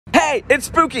Hey, it's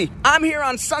Spooky. I'm here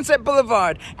on Sunset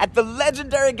Boulevard at the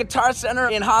legendary Guitar Center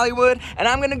in Hollywood, and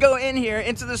I'm gonna go in here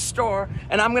into the store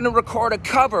and I'm gonna record a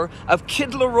cover of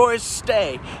Kid Laroi's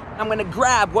Stay. I'm gonna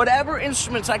grab whatever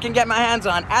instruments I can get my hands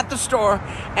on at the store,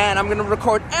 and I'm gonna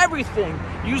record everything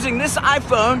using this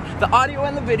iPhone, the audio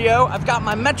and the video. I've got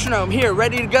my metronome here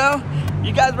ready to go.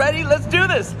 You guys ready? Let's do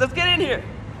this. Let's get in here.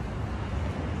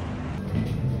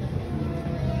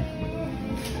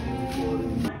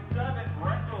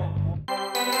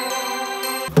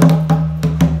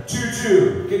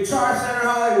 Guitar Center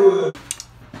Hollywood.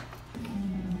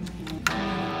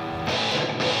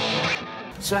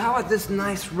 So how about this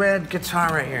nice red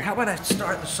guitar right here? How about I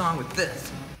start the song with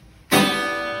this?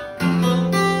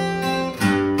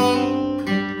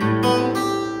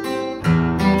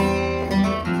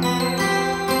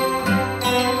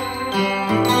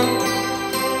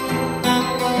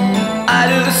 I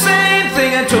do the same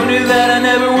thing. I told you that I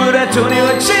never would. I told you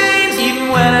I'd change, even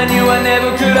when I knew I never